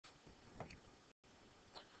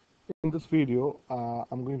In this video,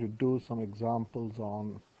 I'm going to do some examples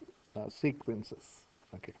on sequences.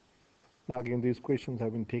 Okay. Now again, these questions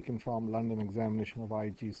have been taken from London examination of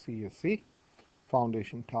IGCSE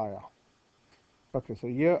Foundation Tier. Okay, so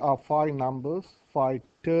here are five numbers, five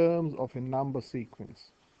terms of a number sequence: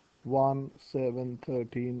 1, 7,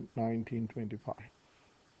 13, 19, 25.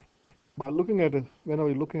 Whenever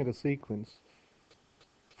you're looking at a sequence,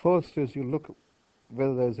 first is you look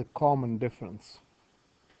whether there's a common difference.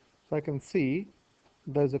 So I can see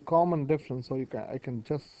there's a common difference, so I can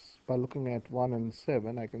just by looking at 1 and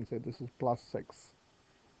 7, I can say this is plus 6.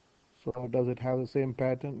 So does it have the same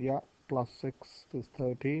pattern? Yeah, plus 6 is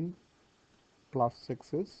 13, plus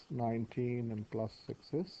 6 is 19, and plus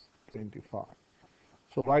 6 is 25.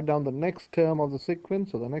 So write down the next term of the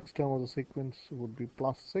sequence. So the next term of the sequence would be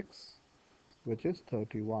plus 6, which is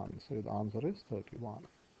 31. So the answer is 31.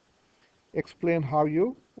 Explain how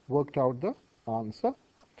you worked out the answer.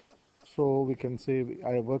 So we can say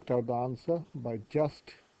I worked out the answer by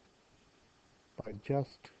just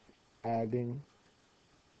adding,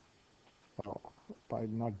 by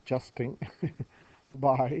not justing,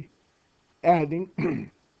 by adding,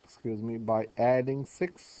 excuse me, by adding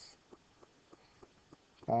 6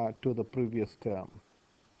 to the previous term,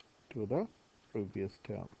 okay,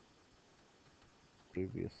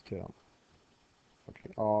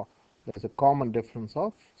 or there's a common difference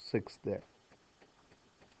of 6 there.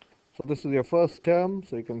 So this is your first term,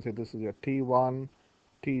 so you can say this is your T1,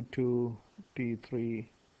 T2, T3,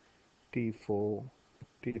 T4,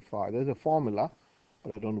 T5. There's a formula,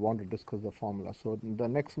 but I don't want to discuss the formula. So the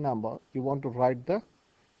next number, you want to write the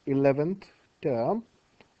 11th term.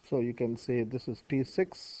 So you can say this is T6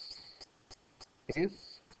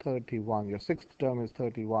 is 31. Your sixth term is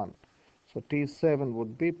 31. So T7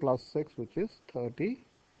 would be plus 6, which is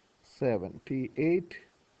 37. T8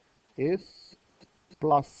 is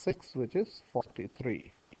plus 6, which is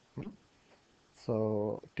 43.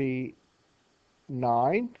 So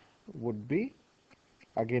T9 would be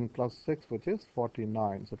again plus 6, which is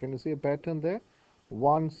 49. So can you see a pattern there?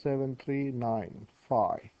 1, 7, 3, 9,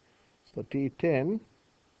 5. So T10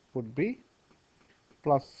 would be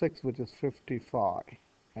plus 6, which is 55.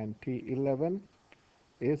 And T11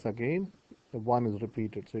 is again, the 1 is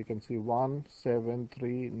repeated. So you can see 1, 7,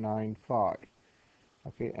 3, 9, 5.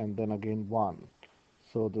 Okay, and then again 1.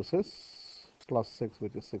 So this is plus 6,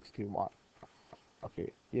 which is 61.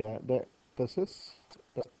 Okay, yeah, there's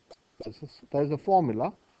a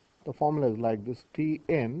formula. The formula is like this: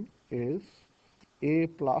 Tn is a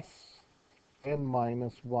plus n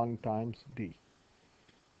minus 1 times d,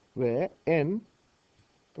 where n,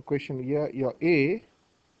 the question here, your a,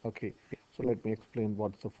 okay, so let me explain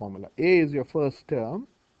what's the formula. A is your first term,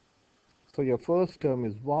 so your first term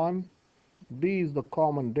is 1, d is the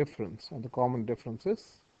common difference, and the common difference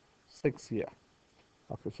is 6 here.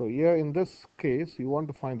 Okay, so here in this case, you want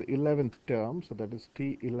to find the 11th term, so that is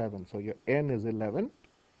T11. So your n is 11,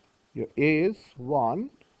 your a is 1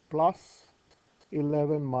 plus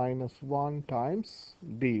 11 minus 1 times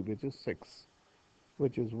d, which is 6,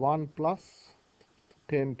 which is 1 plus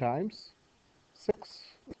 10 times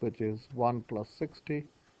 6, which is 1 plus 60,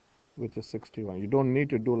 which is 61. You don't need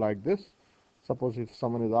to do like this. Suppose if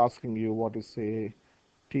someone is asking you what is, say,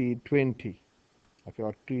 T20, okay,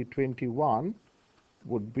 or T21,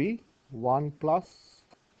 would be 1 plus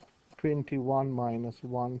 21 minus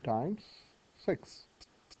 1 times 6,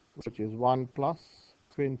 which is 1 plus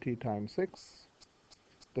 20 times 6.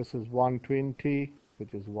 This is 120,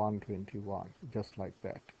 which is 121, just like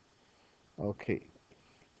that. Okay.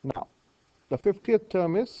 Now, the 50th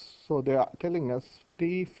term is, so they are telling us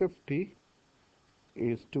T50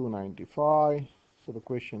 is 295. So the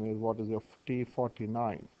question is, what is your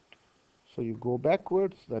T49? So you go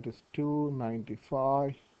backwards, that is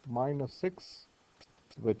 295 minus 6,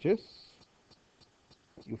 which is,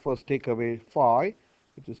 you first take away 5,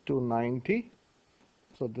 which is 290.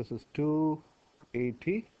 So this is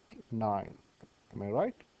 289. Am I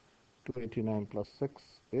right? 289 plus 6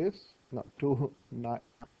 is, no,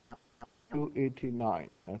 289.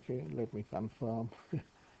 Okay, let me confirm.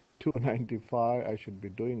 295, I should be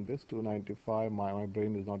doing this. 295, my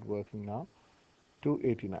brain is not working now.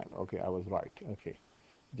 289. Okay, I was right. Okay,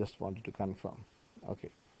 just wanted to confirm.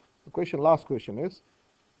 Okay, the last question is,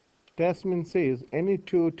 Tasman says any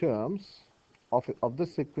two terms of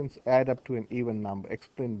this sequence add up to an even number.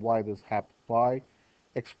 Explain why this happens.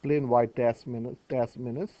 Explain why Tasman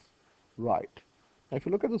is right. Now, if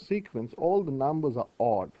you look at the sequence, all the numbers are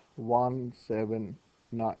odd. 1, 7,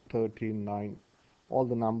 9, 13, 9. All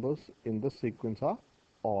the numbers in this sequence are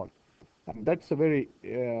odd. And that's a very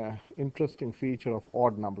interesting feature of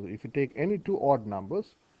odd numbers. If you take any two odd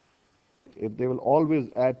numbers, if they will always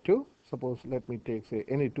add to, suppose let me take say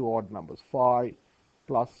any two odd numbers, 5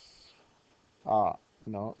 plus, uh,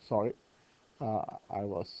 no, sorry, I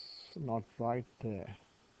was not right there.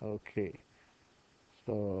 Okay,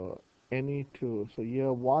 so any two, so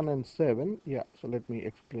here 1 and 7, yeah, so let me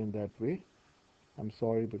explain that way. I'm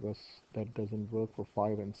sorry because that doesn't work for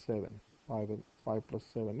 5 and 7. 5 plus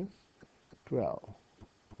 7 is 12.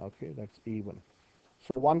 Okay, that's even.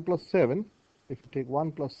 So 1 plus 7, if you take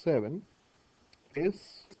 1 plus 7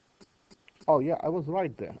 is, oh yeah, I was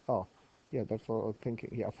right there. Oh, yeah, that's what I was thinking.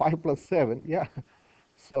 Yeah, 5 plus 7, yeah.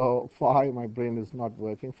 So 5, my brain is not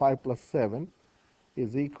working. 5 plus 7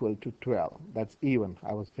 is equal to 12. That's even.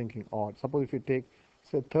 I was thinking odd. Suppose if you take,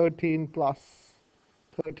 say, 13 plus,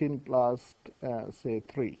 say,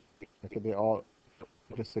 3. Okay, they all,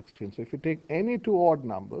 it is 16. So if you take any two odd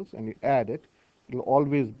numbers and you add it, it will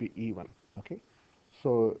always be even. Okay,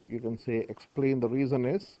 so you can say explain the reason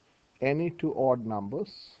is any two odd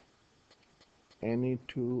numbers, any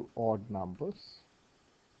two odd numbers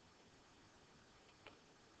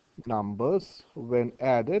when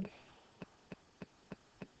added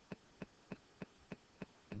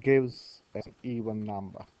gives an even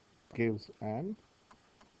number, gives an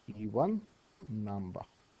even number.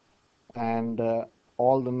 And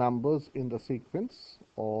all the numbers in the sequence,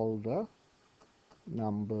 all the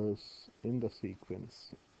numbers in the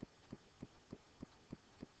sequence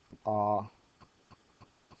are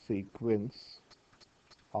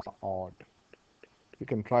odd. You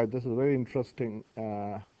can try this. Is a very interesting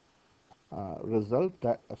result.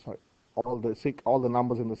 That sorry, all the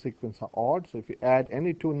numbers in the sequence are odd. So if you add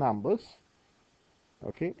any two numbers,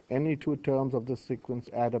 okay, any two terms of this sequence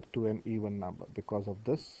add up to an even number because of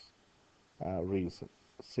this reason.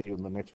 See you in the next